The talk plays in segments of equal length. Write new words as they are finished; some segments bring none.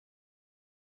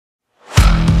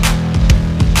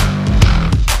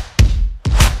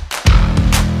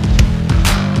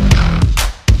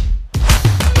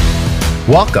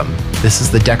Welcome. This is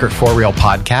the Deckert For Real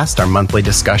podcast, our monthly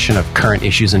discussion of current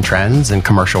issues and trends in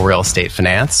commercial real estate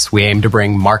finance. We aim to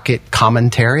bring market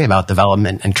commentary about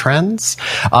development and trends,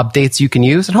 updates you can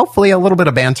use, and hopefully a little bit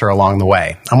of banter along the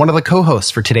way. I'm one of the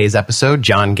co-hosts for today's episode,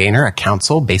 John Gaynor, a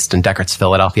counsel based in Deckert's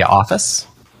Philadelphia office.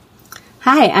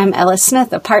 Hi, I'm Ella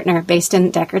Smith, a partner based in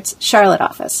Deckert's Charlotte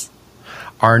office.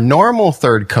 Our normal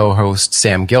third co-host,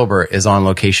 Sam Gilbert, is on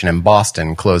location in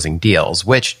Boston closing deals,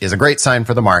 which is a great sign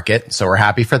for the market, so we're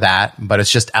happy for that, but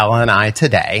it's just Ella and I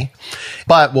today.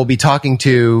 But we'll be talking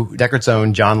to Deckert's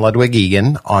own John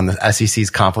Ludwig-Egan on the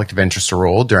SEC's conflict of interest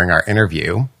rule during our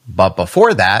interview. But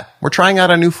before that, we're trying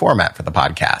out a new format for the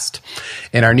podcast.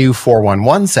 In our new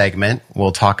 411 segment,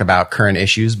 we'll talk about current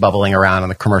issues bubbling around in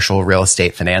the commercial real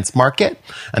estate finance market.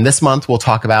 And this month, we'll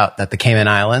talk about that the Cayman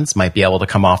Islands might be able to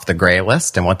come off the gray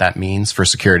list and what that means for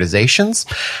securitizations,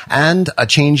 and a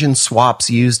change in swaps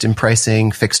used in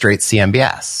pricing fixed rate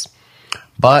CMBS.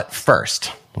 But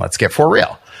first, let's get for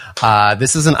real.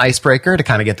 This is an icebreaker to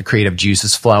kind of get the creative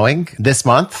juices flowing. This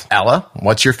month, Ella,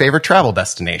 what's your favorite travel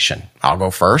destination? I'll go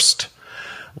first.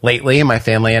 Lately, my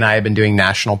family and I have been doing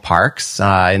national parks.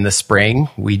 In the spring,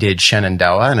 we did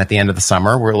Shenandoah, and at the end of the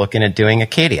summer, we're looking at doing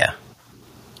Acadia.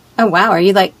 Oh, wow. Are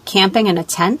you like camping in a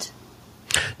tent?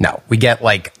 No, we get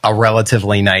like a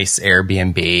relatively nice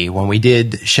Airbnb. When we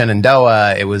did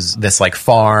Shenandoah, it was this like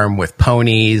farm with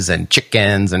ponies and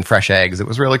chickens and fresh eggs. It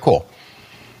was really cool.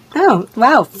 Oh,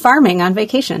 wow. Farming on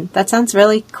vacation. That sounds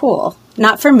really cool.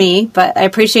 Not for me, but I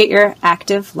appreciate your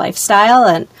active lifestyle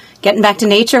and getting back to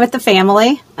nature with the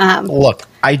family. Look,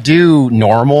 I do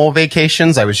normal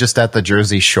vacations. I was just at the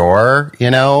Jersey Shore,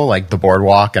 like the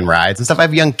boardwalk and rides and stuff. I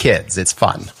have young kids. It's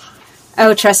fun.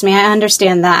 Oh, trust me, I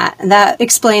understand that. That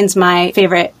explains my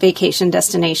favorite vacation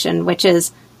destination, which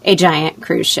is a giant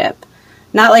cruise ship.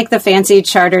 Not like the fancy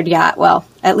chartered yacht. Well,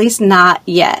 at least not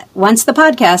yet. Once the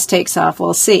podcast takes off,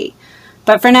 we'll see.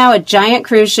 But for now, a giant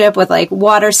cruise ship with like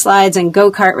water slides and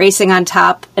go-kart racing on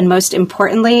top, and most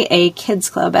importantly, a kids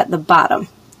club at the bottom.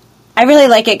 I really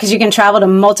like it because you can travel to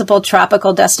multiple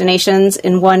tropical destinations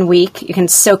in 1 week. You can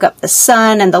soak up the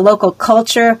sun and the local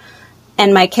culture,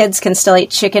 and my kids can still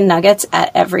eat chicken nuggets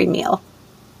at every meal.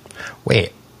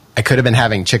 Wait, I could have been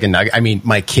having chicken nuggets.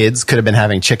 My kids could have been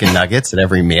having chicken nuggets at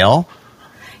every meal?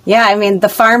 Yeah, the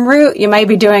farm route, you might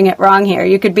be doing it wrong here.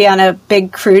 You could be on a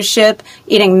big cruise ship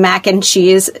eating mac and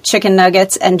cheese, chicken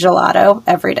nuggets, and gelato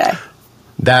every day.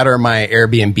 That or my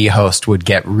Airbnb host would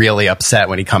get really upset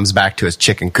when he comes back to his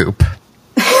chicken coop.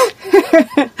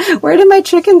 Where did my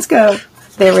chickens go?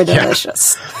 They were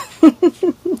delicious. Yeah.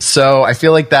 So I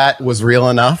feel like that was real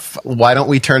enough. Why don't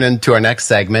we turn into our next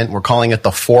segment? We're calling it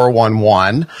the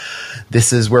 411.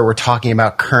 This is where we're talking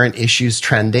about current issues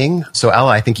trending. So Ella,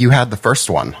 I think you had the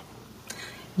first one.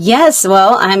 Yes,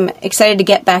 well, I'm excited to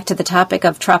get back to the topic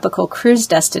of tropical cruise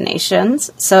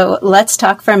destinations. So let's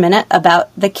talk for a minute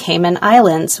about the Cayman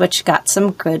Islands, which got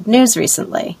some good news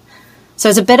recently. So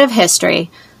as a bit of history,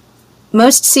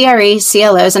 most CRE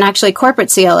CLOs, and actually corporate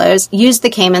CLOs, use the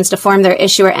Caymans to form their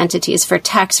issuer entities for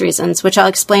tax reasons, which I'll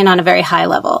explain on a very high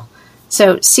level.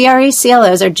 So CRE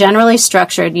CLOs are generally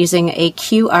structured using a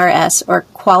QRS, or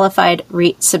Qualified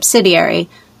REIT Subsidiary,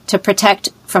 to protect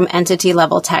from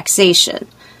entity-level taxation.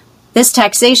 This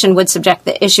taxation would subject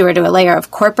the issuer to a layer of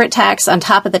corporate tax on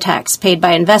top of the tax paid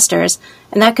by investors,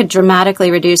 and that could dramatically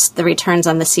reduce the returns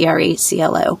on the CRE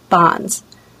CLO bonds.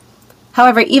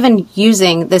 However, even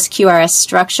using this QRS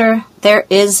structure, there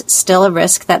is still a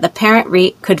risk that the parent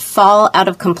REIT could fall out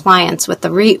of compliance with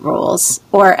the REIT rules,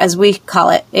 or as we call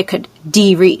it, it could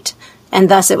de-REIT, and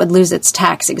thus it would lose its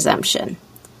tax exemption.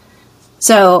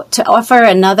 So, to offer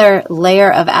another layer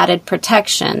of added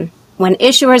protection, when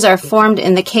issuers are formed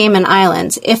in the Cayman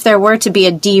Islands, if there were to be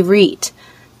a de-REIT,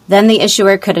 then the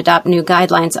issuer could adopt new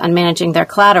guidelines on managing their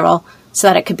collateral, so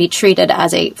that it could be treated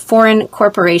as a foreign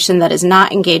corporation that is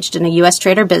not engaged in a U.S.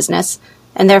 trade or business,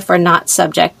 and therefore not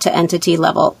subject to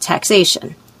entity-level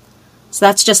taxation. So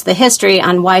that's just the history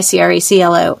on why CRE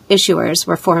CLO issuers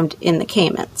were formed in the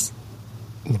Caymans.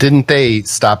 Didn't they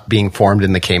stop being formed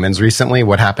in the Caymans recently?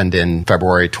 What happened in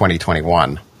February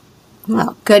 2021?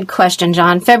 Well, good question,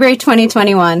 John. February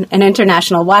 2021, an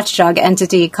international watchdog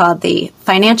entity called the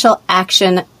Financial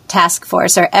Action Task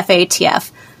Force, or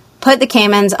FATF, put the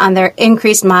Caymans on their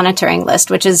increased monitoring list,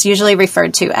 which is usually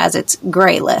referred to as its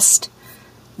gray list.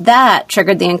 That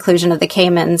triggered the inclusion of the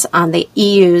Caymans on the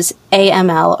EU's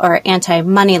AML, or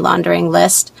anti-money laundering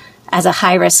list, as a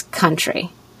high-risk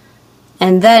country.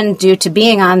 And then, due to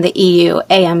being on the EU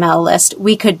AML list,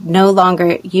 we could no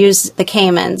longer use the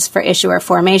Caymans for issuer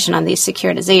formation on these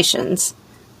securitizations.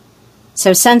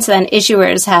 So since then,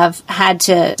 issuers have had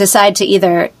to decide to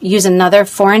either use another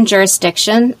foreign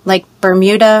jurisdiction like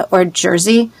Bermuda or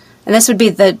Jersey. And this would be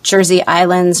the Jersey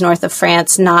Islands north of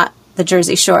France, not the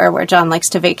Jersey Shore where John likes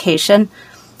to vacation.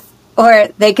 Or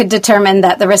they could determine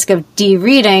that the risk of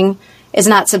de-reading is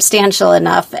not substantial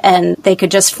enough, and they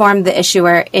could just form the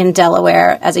issuer in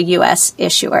Delaware as a U.S.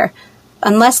 issuer.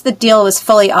 Unless the deal was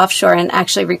fully offshore and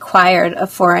actually required a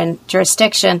foreign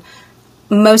jurisdiction,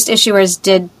 most issuers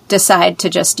did decide to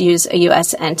just use a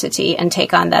U.S. entity and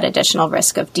take on that additional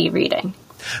risk of de-reading.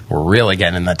 We're really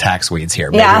getting in the tax weeds here.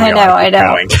 Yeah, I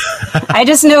know. I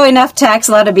just know enough tax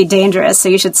law to be dangerous, so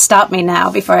you should stop me now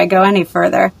before I go any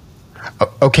further.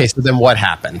 Okay, so then what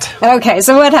happened? Okay,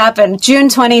 so what happened? June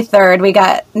 23rd, we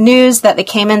got news that the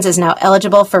Caymans is now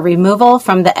eligible for removal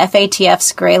from the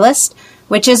FATF's gray list,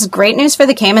 which is great news for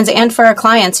the Caymans and for our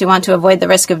clients who want to avoid the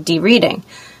risk of de-reading.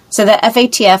 So the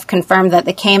FATF confirmed that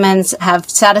the Caymans have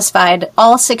satisfied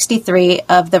all 63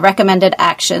 of the recommended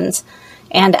actions,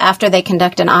 and after they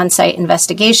conduct an on-site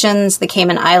investigations, the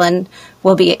Cayman Island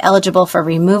will be eligible for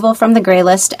removal from the gray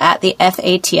list at the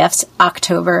FATF's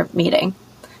October meeting.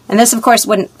 And this, of course,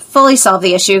 wouldn't fully solve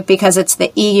the issue because it's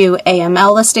the EU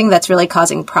AML listing that's really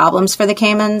causing problems for the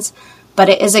Caymans, but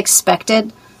it is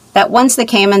expected that once the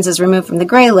Caymans is removed from the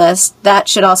gray list, that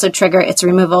should also trigger its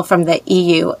removal from the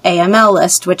EU AML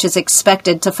list, which is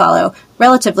expected to follow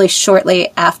relatively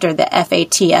shortly after the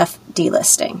FATF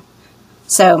delisting.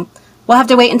 So we'll have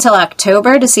to wait until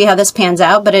October to see how this pans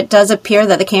out, but it does appear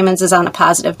that the Caymans is on a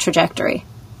positive trajectory.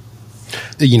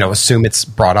 Assume it's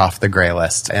brought off the gray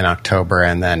list in October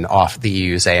and then off the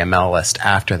EU's AML list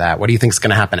after that. What do you think is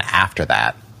going to happen after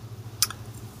that?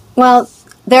 Well,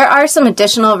 there are some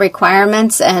additional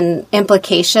requirements and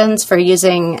implications for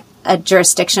using a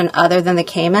jurisdiction other than the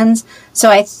Caymans. So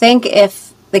I think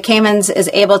if the Caymans is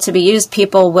able to be used,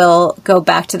 people will go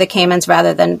back to the Caymans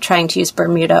rather than trying to use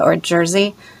Bermuda or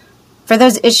Jersey. For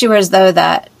those issuers, though,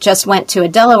 that just went to a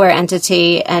Delaware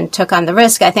entity and took on the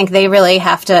risk, I think they really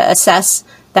have to assess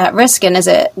that risk, and is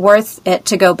it worth it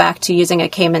to go back to using a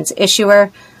Cayman's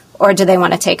issuer, or do they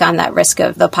want to take on that risk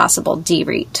of the possible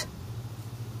D-REIT?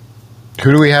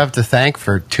 Who do we have to thank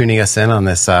for tuning us in on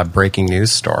this breaking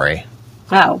news story?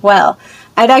 Oh, well,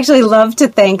 I'd actually love to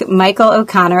thank Michael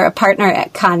O'Connor, a partner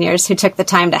at Conyers, who took the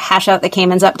time to hash out the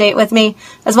Caymans update with me,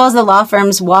 as well as the law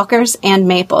firms Walkers and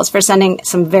Maples for sending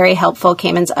some very helpful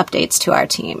Caymans updates to our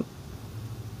team.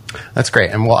 That's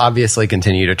great. And we'll obviously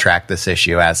continue to track this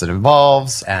issue as it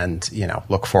evolves and,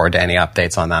 look forward to any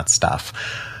updates on that stuff.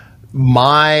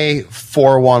 My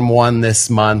 411 this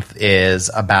month is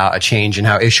about a change in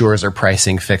how issuers are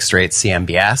pricing fixed rate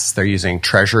CMBS. They're using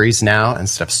treasuries now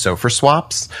instead of SOFR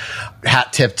swaps.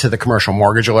 Hat tip to the Commercial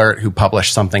Mortgage Alert, who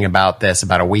published something about this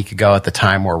about a week ago at the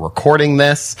time we're recording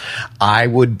this. I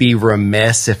would be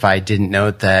remiss if I didn't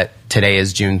note that today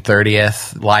is June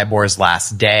 30th, LIBOR's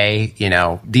last day.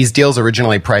 These deals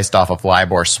originally priced off of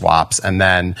LIBOR swaps. And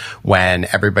then when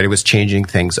everybody was changing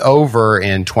things over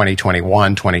in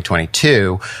 2021,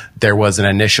 2022, there was an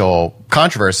initial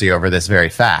controversy over this very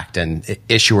fact. And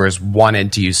issuers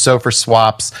wanted to use SOFR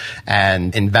swaps,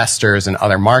 and investors in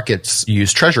other markets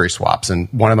use treasury swaps. And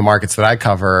one of the markets that I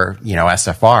cover,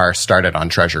 SFR, started on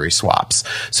treasury swaps.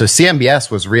 So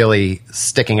CMBS was really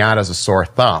sticking out as a sore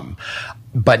thumb.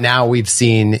 But now we've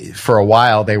seen for a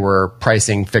while they were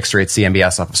pricing fixed rate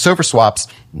CMBS off of SOFR swaps.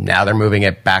 Now they're moving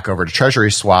it back over to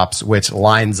treasury swaps, which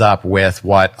lines up with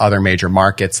what other major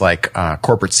markets like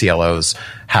corporate CLOs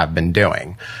have been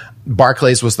doing.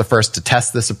 Barclays was the first to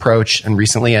test this approach, and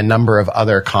recently a number of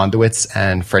other conduits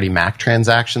and Freddie Mac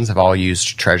transactions have all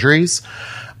used treasuries.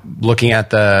 Looking at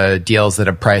the deals that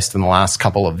have priced in the last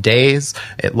couple of days,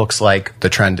 it looks like the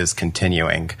trend is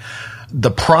continuing. The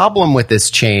problem with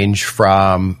this change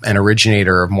from an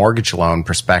originator of mortgage loan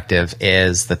perspective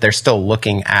is that they're still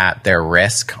looking at their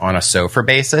risk on a SOFR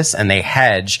basis, and they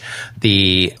hedge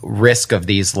the risk of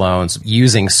these loans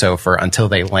using SOFR until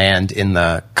they land in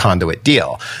the conduit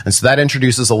deal. And so that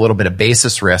introduces a little bit of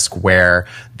basis risk where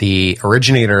the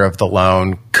originator of the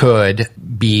loan could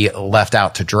be left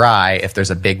out to dry if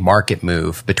there's a big market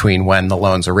move between when the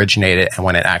loans originated and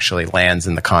when it actually lands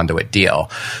in the conduit deal.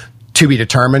 To be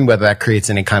determined whether that creates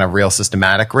any kind of real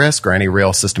systematic risk or any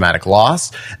real systematic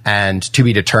loss, and to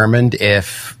be determined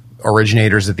if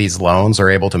originators of these loans are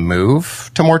able to move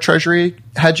to more treasury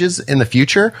hedges in the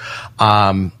future.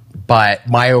 But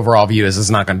my overall view is it's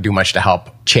not going to do much to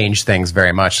help change things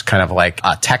very much, kind of like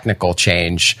a technical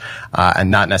change and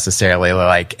not necessarily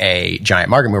like a giant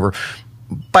market mover.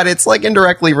 But it's like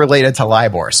indirectly related to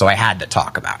LIBOR, so I had to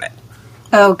talk about it.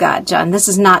 Oh, God, John, this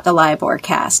is not the LIBOR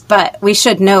cast, but we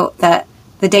should note that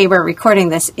the day we're recording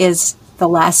this is the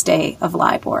last day of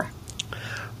LIBOR?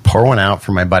 Pour one out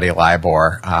for my buddy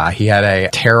LIBOR. He had a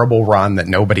terrible run that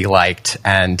nobody liked,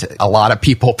 and a lot of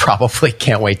people probably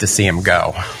can't wait to see him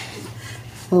go.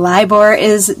 LIBOR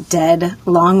is dead.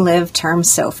 Long live term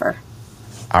SOFR.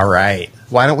 All right.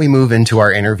 Why don't we move into our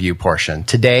interview portion?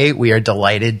 Today, we are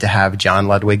delighted to have John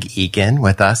Ludwig Egan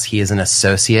with us. He is an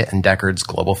associate in Deckard's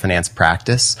global finance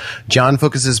practice. John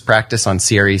focuses practice on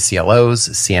CRE CLOs,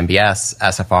 CMBS,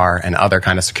 SFR, and other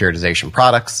kind of securitization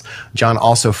products. John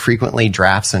also frequently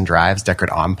drafts and drives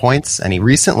Deckard on points, and he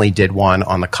recently did one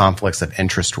on the conflicts of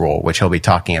interest rule, which he'll be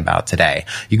talking about today.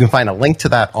 You can find a link to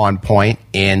that on point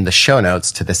in the show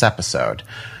notes to this episode.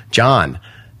 John,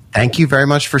 thank you very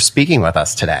much for speaking with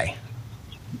us today.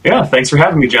 Yeah, thanks for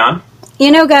having me, John. You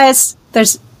know, guys,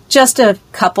 there's just a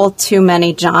couple too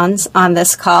many Johns on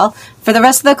this call. For the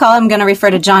rest of the call, I'm going to refer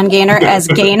to John Gaynor as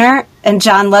Gaynor and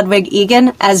John Ludwig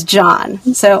Egan as John.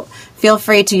 So feel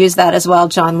free to use that as well.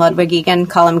 John Ludwig Egan,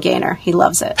 call him Gaynor. He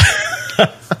loves it.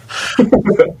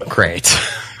 Great.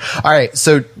 All right.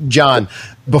 So, John,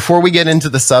 before we get into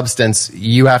the substance,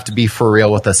 you have to be for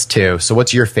real with us, too. So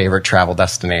what's your favorite travel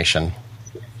destination?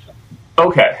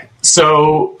 Okay.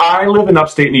 So I live in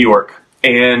upstate New York,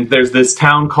 and there's this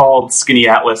town called Skinny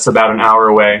Atlas about an hour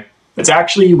away. It's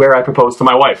actually where I proposed to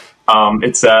my wife.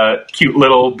 It's a cute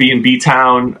little B&B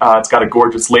town. It's got a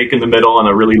gorgeous lake in the middle and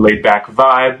a really laid-back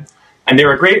vibe. And there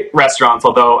are great restaurants,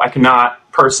 although I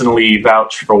cannot personally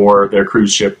vouch for their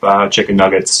cruise ship chicken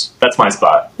nuggets. That's my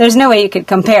spot. There's no way you could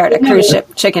compare to cruise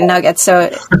ship chicken nuggets,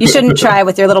 so you shouldn't try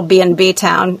with your little B&B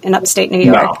town in upstate New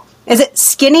York. No. Is it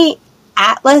Skinny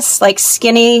Atlas, like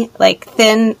skinny, like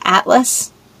thin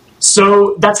Atlas?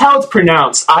 So that's how it's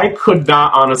pronounced. I could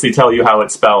not honestly tell you how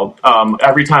it's spelled.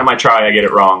 Every time I try, I get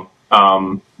it wrong.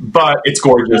 But it's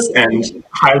gorgeous and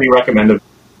highly recommended.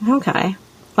 Okay.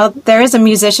 Well, there is a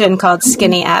musician called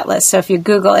Skinny Atlas, so if you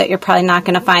Google it, you're probably not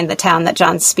going to find the town that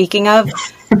John's speaking of.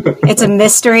 It's a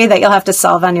mystery that you'll have to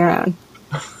solve on your own.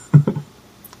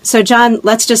 So, John,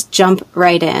 let's just jump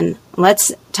right in.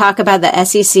 Let's talk about the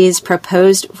SEC's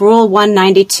proposed Rule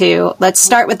 192. Let's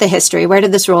start with the history. Where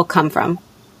did this rule come from?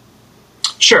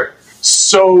 Sure.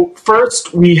 So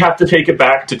first, we have to take it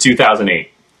back to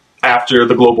 2008. After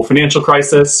the global financial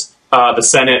crisis, the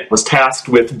Senate was tasked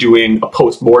with doing a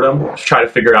post-mortem to try to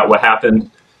figure out what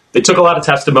happened. They took a lot of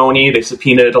testimony, they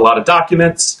subpoenaed a lot of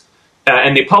documents,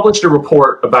 and they published a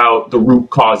report about the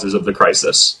root causes of the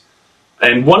crisis.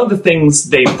 And one of the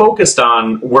things they focused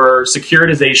on were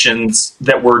securitizations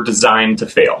that were designed to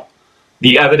fail.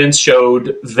 The evidence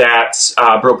showed that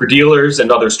broker-dealers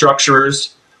and other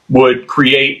structurers would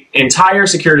create entire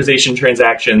securitization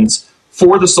transactions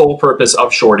for the sole purpose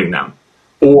of shorting them.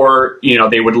 Or,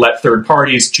 they would let third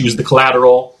parties choose the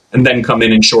collateral and then come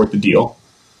in and short the deal.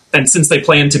 And since they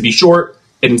planned to be short,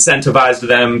 it incentivized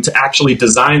them to actually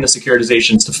design the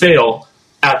securitizations to fail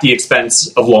at the expense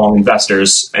of long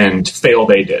investors, and fail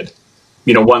they did.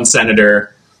 One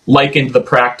senator likened the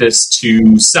practice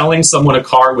to selling someone a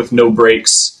car with no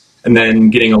brakes and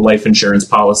then getting a life insurance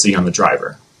policy on the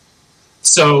driver.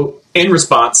 So, in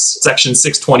response, Section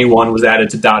 621 was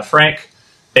added to Dodd-Frank,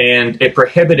 and it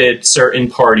prohibited certain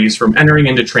parties from entering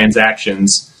into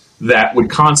transactions that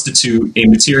would constitute a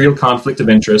material conflict of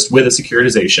interest with a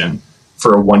securitization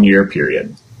for a one-year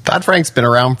period. Dodd-Frank's been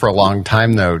around for a long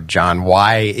time, though, John.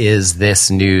 Why is this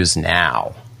news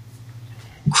now?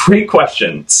 Great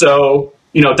question. So,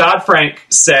 Dodd-Frank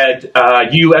said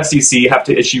you, SEC, have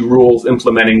to issue rules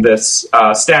implementing this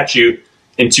statute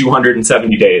in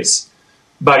 270 days.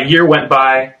 About a year went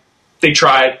by. They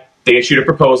tried. They issued a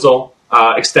proposal,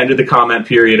 extended the comment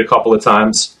period a couple of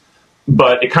times,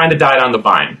 but it kind of died on the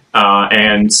vine.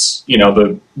 And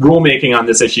the rulemaking on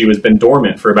this issue has been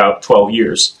dormant for about 12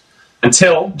 years.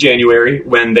 Until January,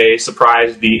 when they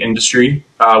surprised the industry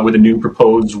with a new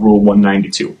proposed Rule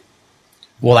 192.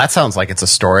 Well, that sounds like it's a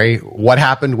story. What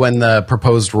happened when the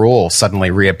proposed rule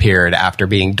suddenly reappeared after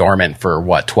being dormant for,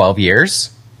 12 years?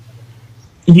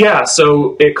 Yeah,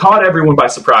 so it caught everyone by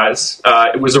surprise.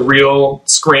 It was a real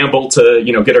scramble to,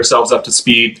 get ourselves up to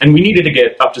speed. And we needed to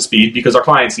get up to speed because our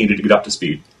clients needed to get up to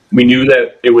speed. We knew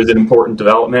that it was an important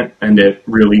development and it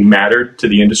really mattered to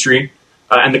the industry.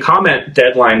 And the comment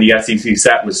deadline the SEC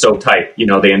set was so tight.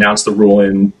 They announced the rule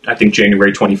in, I think,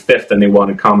 January 25th, and they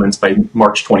wanted comments by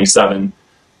March 27.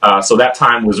 So that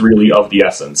time was really of the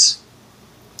essence.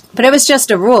 But it was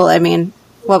just a rule. I mean,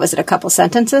 what was it, a couple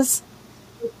sentences?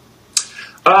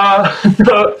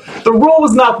 The rule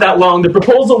was not that long. The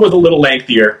proposal was a little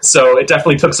lengthier, so it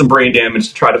definitely took some brain damage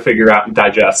to try to figure out and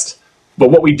digest.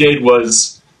 But what we did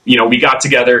was, we got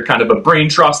together kind of a brain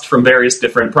trust from various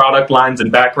different product lines and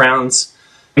backgrounds,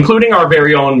 including our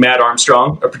very own Matt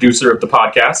Armstrong, a producer of the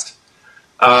podcast,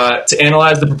 to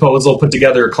analyze the proposal, put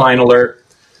together a client alert.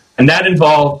 And that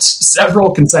involved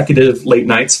several consecutive late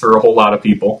nights for a whole lot of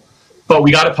people. But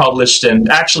we got it published, and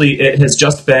actually it has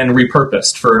just been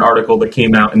repurposed for an article that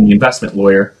came out in the Investment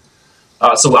Lawyer.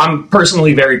 So I'm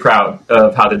personally very proud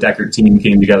of how the Deckard team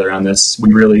came together on this.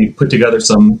 We really put together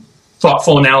some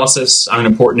thoughtful analysis on an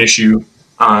important issue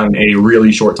on a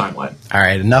really short timeline. All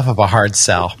right, enough of a hard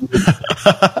sell.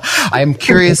 I'm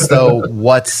curious, though,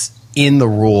 what's in the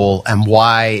rule and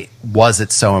why was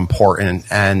it so important?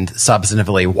 And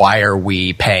substantively, why are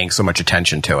we paying so much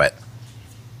attention to it?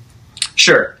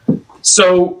 Sure.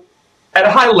 So at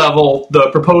a high level, the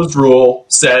proposed rule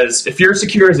says if you're a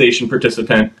securitization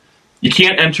participant, you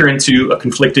can't enter into a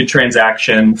conflicted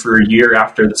transaction for a year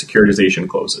after the securitization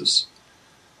closes.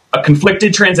 A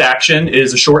conflicted transaction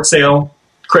is a short sale,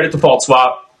 credit default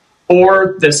swap,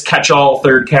 or this catch-all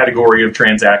third category of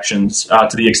transactions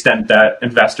to the extent that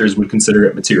investors would consider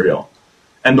it material.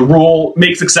 And the rule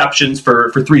makes exceptions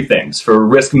for three things: for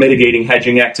risk mitigating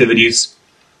hedging activities,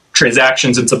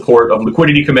 transactions in support of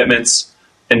liquidity commitments,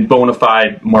 and bona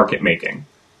fide market making.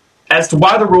 As to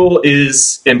why the rule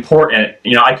is important,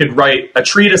 I could write a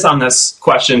treatise on this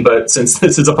question, but since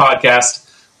this is a podcast,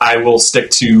 I will stick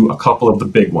to a couple of the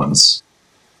big ones.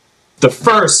 The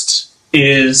first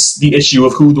is the issue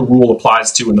of who the rule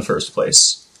applies to in the first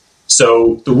place.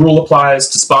 So the rule applies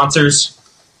to sponsors,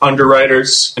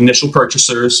 underwriters, initial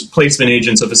purchasers, placement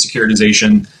agents of a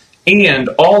securitization, and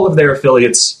all of their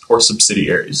affiliates or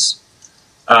subsidiaries.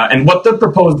 And what the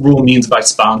proposed rule means by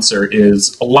sponsor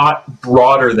is a lot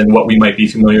broader than what we might be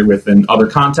familiar with in other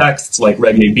contexts like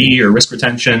Reg AB or risk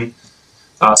retention.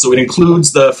 So it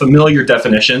includes the familiar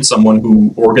definition, someone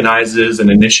who organizes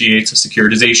and initiates a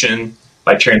securitization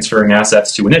by transferring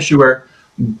assets to an issuer,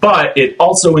 but it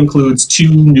also includes two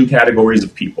new categories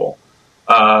of people.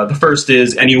 The first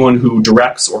is anyone who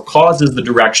directs or causes the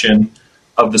direction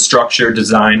of the structure,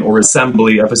 design, or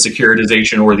assembly of a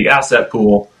securitization or the asset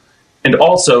pool, and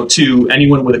also, two,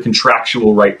 anyone with a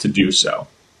contractual right to do so.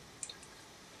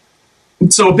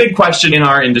 So a big question in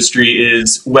our industry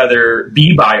is whether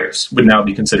B buyers would now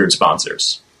be considered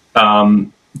sponsors.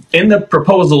 In the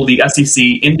proposal, the SEC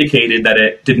indicated that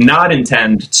it did not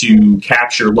intend to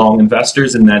capture long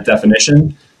investors in that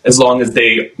definition, as long as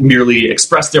they merely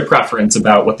express their preference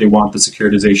about what they want the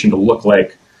securitization to look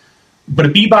like. But a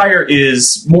B buyer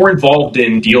is more involved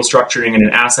in deal structuring and an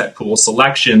asset pool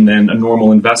selection than a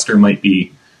normal investor might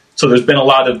be. So there's been a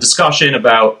lot of discussion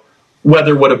about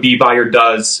whether what a B buyer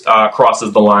does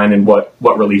crosses the line and what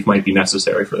relief might be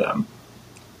necessary for them.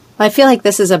 Well, I feel like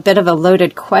this is a bit of a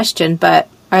loaded question, but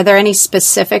are there any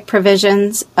specific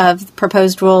provisions of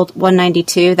proposed Rule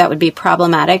 192 that would be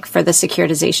problematic for the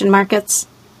securitization markets?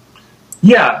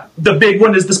 Yeah, the big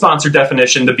one is the sponsor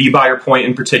definition, the B buyer point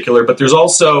in particular, but there's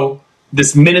also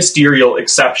this ministerial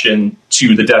exception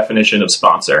to the definition of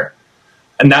sponsor.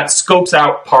 And that scopes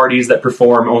out parties that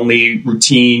perform only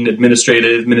routine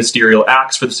administrative ministerial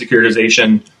acts for the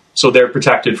securitization, so they're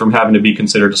protected from having to be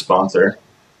considered a sponsor.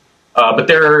 But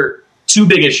there are two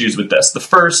big issues with this. The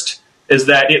first is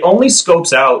that it only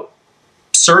scopes out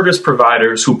service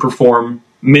providers who perform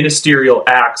ministerial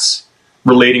acts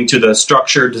relating to the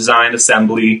structure, design,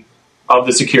 assembly of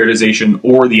the securitization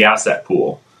or the asset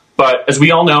pool. But as we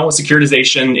all know, a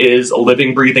securitization is a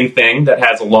living, breathing thing that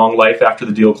has a long life after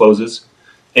the deal closes.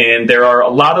 And there are a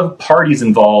lot of parties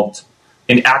involved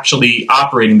in actually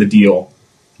operating the deal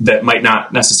that might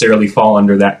not necessarily fall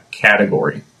under that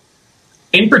category.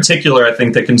 In particular, I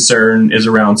think the concern is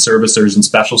around servicers and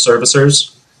special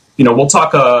servicers. We'll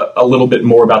talk a little bit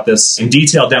more about this in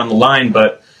detail down the line,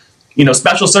 but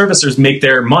special servicers make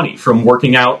their money from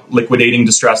working out, liquidating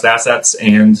distressed assets,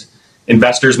 and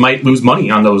investors might lose money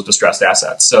on those distressed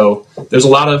assets. So there's a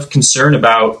lot of concern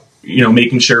about,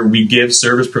 making sure we give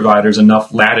service providers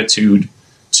enough latitude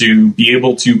to be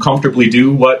able to comfortably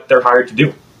do what they're hired to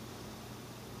do.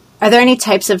 Are there any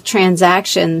types of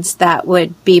transactions that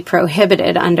would be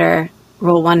prohibited under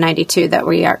Rule 192 that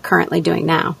we are currently doing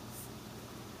now?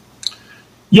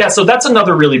 Yeah, so that's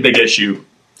another really big issue.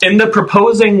 In the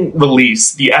proposing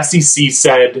release, the SEC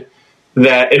said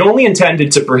that it only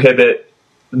intended to prohibit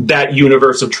that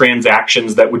universe of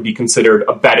transactions that would be considered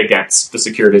a bet against the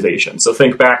securitization. So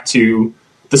think back to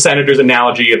the senator's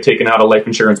analogy of taking out a life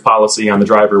insurance policy on the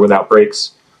driver without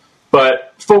brakes.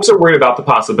 But folks are worried about the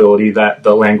possibility that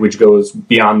the language goes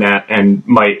beyond that and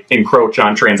might encroach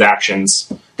on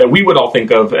transactions that we would all think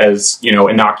of as,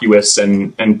 innocuous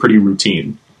and pretty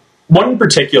routine. One in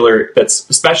particular that's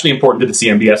especially important to the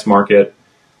CMBS market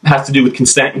has to do with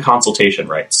consent and consultation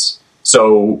rights.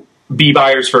 So B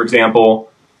buyers, for example,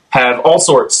 have all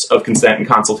sorts of consent and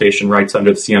consultation rights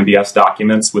under the CMBS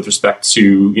documents with respect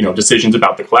to, decisions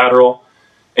about the collateral.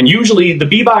 And usually the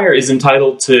B buyer is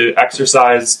entitled to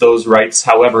exercise those rights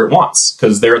however it wants,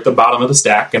 because they're at the bottom of the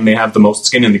stack and they have the most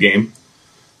skin in the game.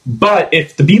 But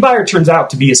if the B buyer turns out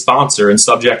to be a sponsor and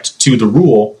subject to the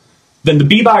rule, then the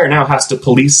B buyer now has to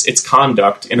police its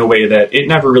conduct in a way that it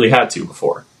never really had to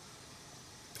before.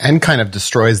 And kind of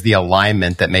destroys the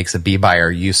alignment that makes a B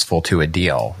buyer useful to a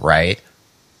deal, right?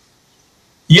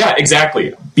 Yeah,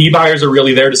 exactly. B buyers are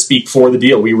really there to speak for the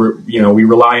deal. We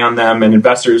rely on them, and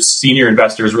senior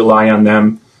investors rely on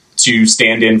them to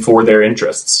stand in for their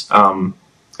interests. And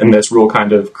this rule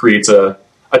kind of creates a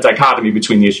dichotomy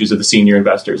between the issues of the senior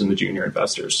investors and the junior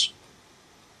investors.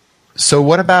 So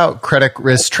what about credit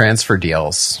risk transfer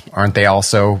deals? Aren't they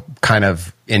also kind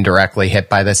of indirectly hit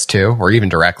by this too, or even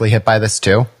directly hit by this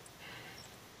too?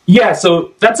 Yeah,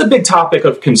 so that's a big topic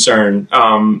of concern.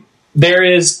 There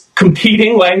is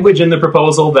competing language in the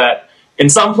proposal that in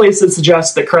some places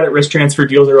suggests that credit risk transfer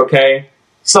deals are okay,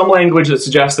 some language that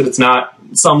suggests that it's not,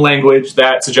 some language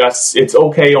that suggests it's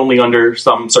okay only under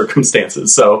some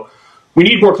circumstances. So we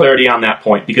need more clarity on that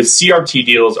point, because CRT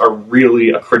deals are really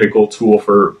a critical tool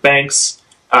for banks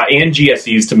and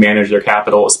GSEs to manage their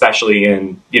capital, especially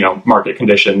in market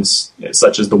conditions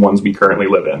such as the ones we currently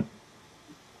live in.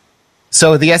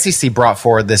 So the SEC brought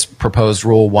forward this proposed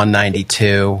Rule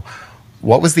 192.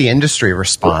 What was the industry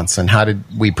response, and how did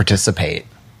we participate?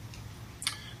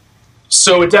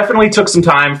 So it definitely took some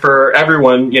time for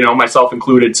everyone, myself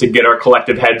included, to get our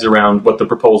collective heads around what the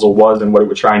proposal was and what it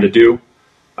was trying to do.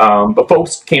 But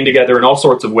folks came together in all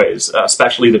sorts of ways,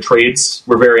 especially the trades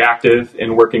were very active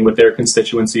in working with their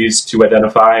constituencies to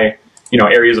identify,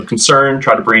 areas of concern,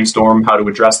 try to brainstorm how to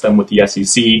address them with the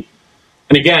SEC.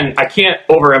 And again, I can't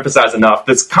overemphasize enough,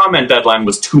 this comment deadline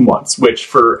was 2 months, which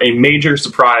for a major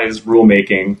surprise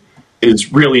rulemaking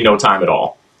is really no time at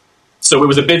all. So it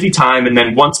was a busy time, and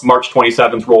then once March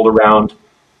 27th rolled around,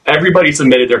 everybody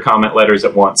submitted their comment letters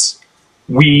at once.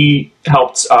 We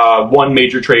helped one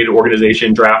major trade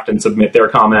organization draft and submit their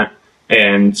comment,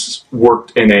 and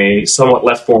worked in a somewhat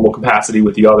less formal capacity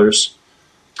with the others.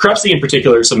 CREFC in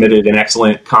particular submitted an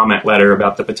excellent comment letter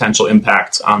about the potential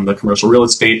impact on the commercial real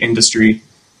estate industry,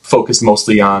 focused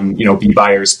mostly on B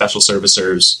buyers, special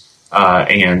servicers,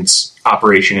 and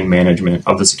operation and management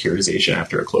of the securitization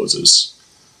after it closes.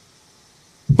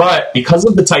 But because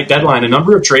of the tight deadline, a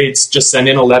number of trades just send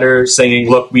in a letter saying,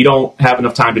 look, we don't have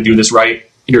enough time to do this right.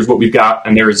 Here's what we've got,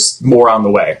 and there's more on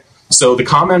the way. So the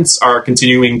comments are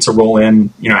continuing to roll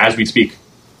in, as we speak.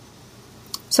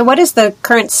 So what is the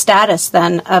current status,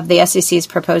 then, of the SEC's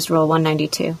proposed Rule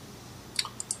 192?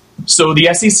 So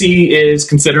the SEC is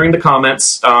considering the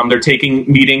comments. They're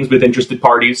taking meetings with interested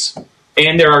parties.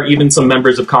 And there are even some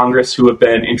members of Congress who have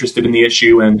been interested in the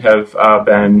issue and have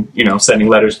been, sending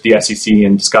letters to the SEC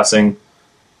and discussing.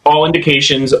 All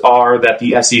indications are that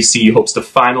the SEC hopes to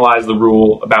finalize the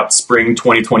rule about spring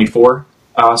 2024.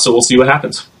 So we'll see what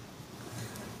happens.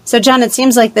 So, John, it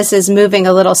seems like this is moving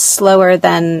a little slower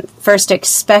than first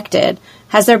expected.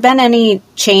 Has there been any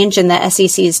change in the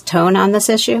SEC's tone on this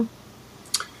issue?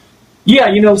 Yeah,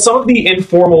 some of the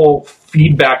informal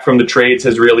feedback from the trades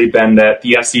has really been that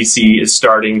the SEC is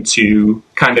starting to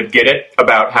kind of get it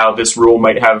about how this rule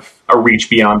might have a reach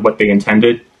beyond what they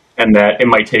intended, and that it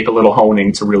might take a little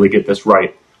honing to really get this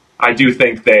right. I do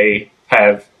think they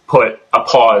have put a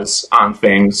pause on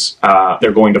things.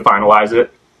 They're going to finalize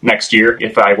it next year,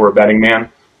 if I were a betting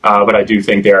man. But I do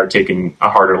think they are taking a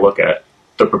harder look at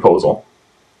the proposal.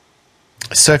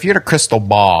 So if you had a crystal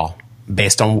ball,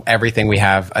 based on everything we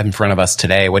have in front of us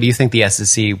today, what do you think the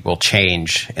SEC will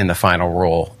change in the final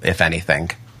rule, if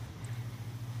anything?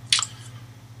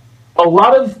 A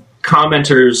lot of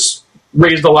commenters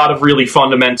raised a lot of really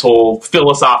fundamental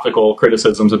philosophical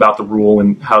criticisms about the rule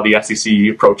and how the SEC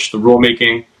approached the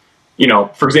rulemaking.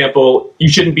 For example, you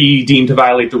shouldn't be deemed to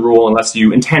violate the rule unless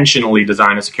you intentionally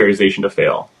design a securitization to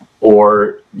fail.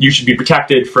 Or you should be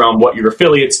protected from what your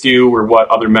affiliates do or what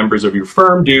other members of your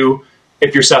firm do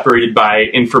if you're separated by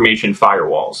information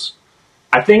firewalls.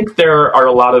 I think there are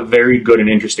a lot of very good and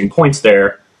interesting points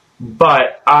there,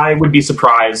 but I would be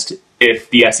surprised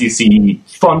if the SEC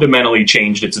fundamentally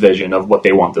changed its vision of what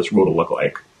they want this rule to look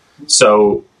like.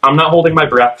 So I'm not holding my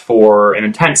breath for an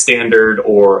intent standard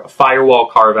or a firewall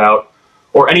carve-out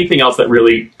or anything else that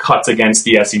really cuts against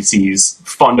the SEC's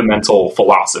fundamental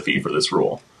philosophy for this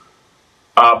rule.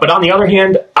 But on the other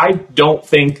hand, I don't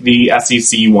think the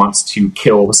SEC wants to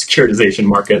kill the securitization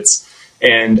markets,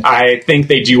 and I think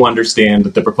they do understand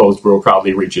that the proposed rule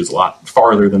probably reaches a lot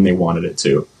farther than they wanted it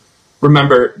to.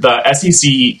 Remember, the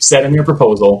SEC said in their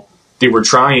proposal they were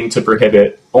trying to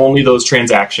prohibit only those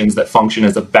transactions that function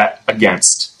as a bet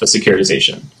against the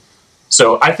securitization.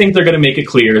 So I think they're going to make it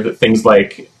clear that things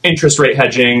like interest rate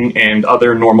hedging and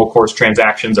other normal course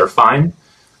transactions are fine.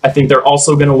 I think they're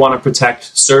also going to want to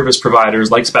protect service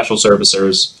providers like special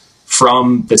servicers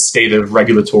from the state of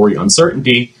regulatory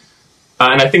uncertainty.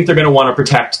 And I think they're going to want to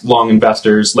protect long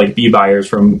investors like B buyers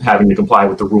from having to comply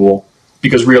with the rule,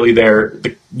 because really they're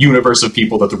the universe of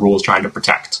people that the rule is trying to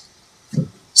protect.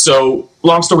 So,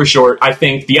 long story short, I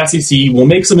think the SEC will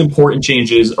make some important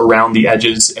changes around the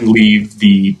edges and leave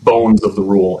the bones of the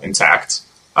rule intact.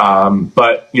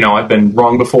 But, I've been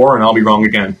wrong before and I'll be wrong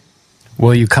again.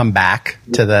 Will you come back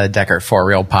to the Deckert For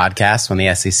Real podcast when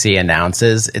the SEC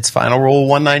announces its final rule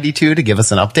 192 to give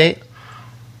us an update?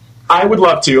 I would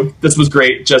love to. This was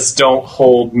great. Just don't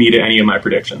hold me to any of my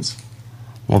predictions.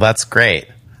 Well, that's great.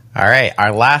 All right.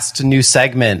 Our last new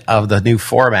segment of the new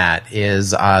format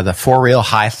is the For Real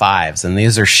High Fives. And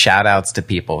these are shout outs to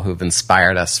people who've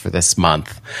inspired us for this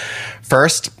month.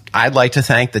 First, I'd like to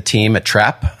thank the team at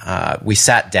TREP. We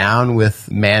sat down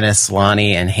with Manis,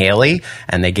 Lonnie, and Haley,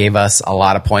 and they gave us a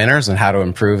lot of pointers on how to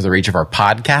improve the reach of our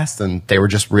podcast. And they were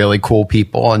just really cool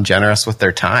people and generous with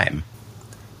their time.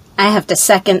 I have to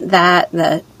second that.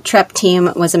 The TREP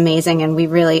team was amazing, and we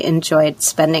really enjoyed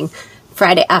spending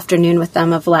Friday afternoon with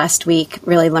them of last week,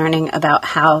 really learning about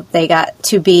how they got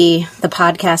to be the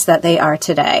podcast that they are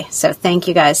today. So thank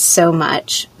you guys so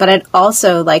much. But I'd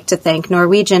also like to thank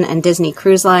Norwegian and Disney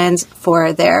Cruise Lines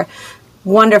for their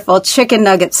wonderful chicken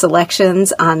nugget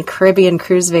selections on Caribbean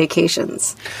cruise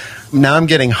vacations. Now I'm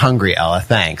getting hungry, Ella.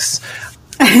 Thanks.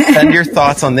 Send your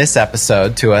thoughts on this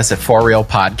episode to us at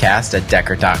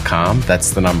 4realpodcast@deckert.com. That's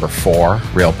the number 4,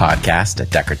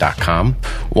 realpodcast@deckert.com.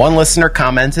 One listener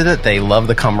commented that they love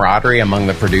the camaraderie among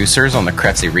the producers on the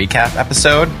Kretzy recap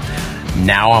episode.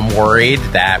 Now I'm worried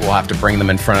that we'll have to bring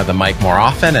them in front of the mic more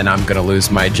often, and I'm going to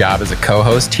lose my job as a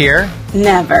co-host here.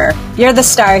 Never. You're the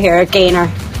star here,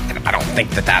 Gaynor. I don't think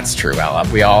that that's true, Ella.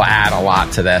 We all add a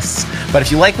lot to this. But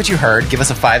if you like what you heard, give us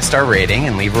a 5-star rating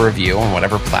and leave a review on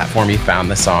whatever platform you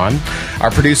found this on. Our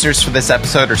producers for this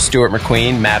episode are Stuart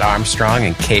McQueen, Matt Armstrong,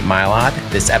 and Kate Mylod.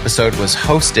 This episode was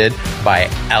hosted by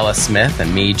Ella Smith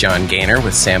and me, John Gaynor,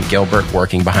 with Sam Gilbert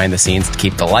working behind the scenes to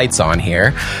keep the lights on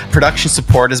here. Production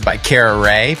support is by Kara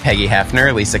Ray, Peggy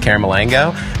Hefner, Lisa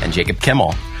Caramelango, and Jacob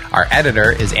Kimmel. Our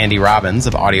editor is Andy Robbins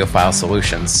of Audiophile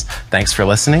Solutions. Thanks for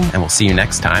listening, and we'll see you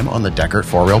next time on the Deckert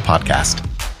For Real podcast.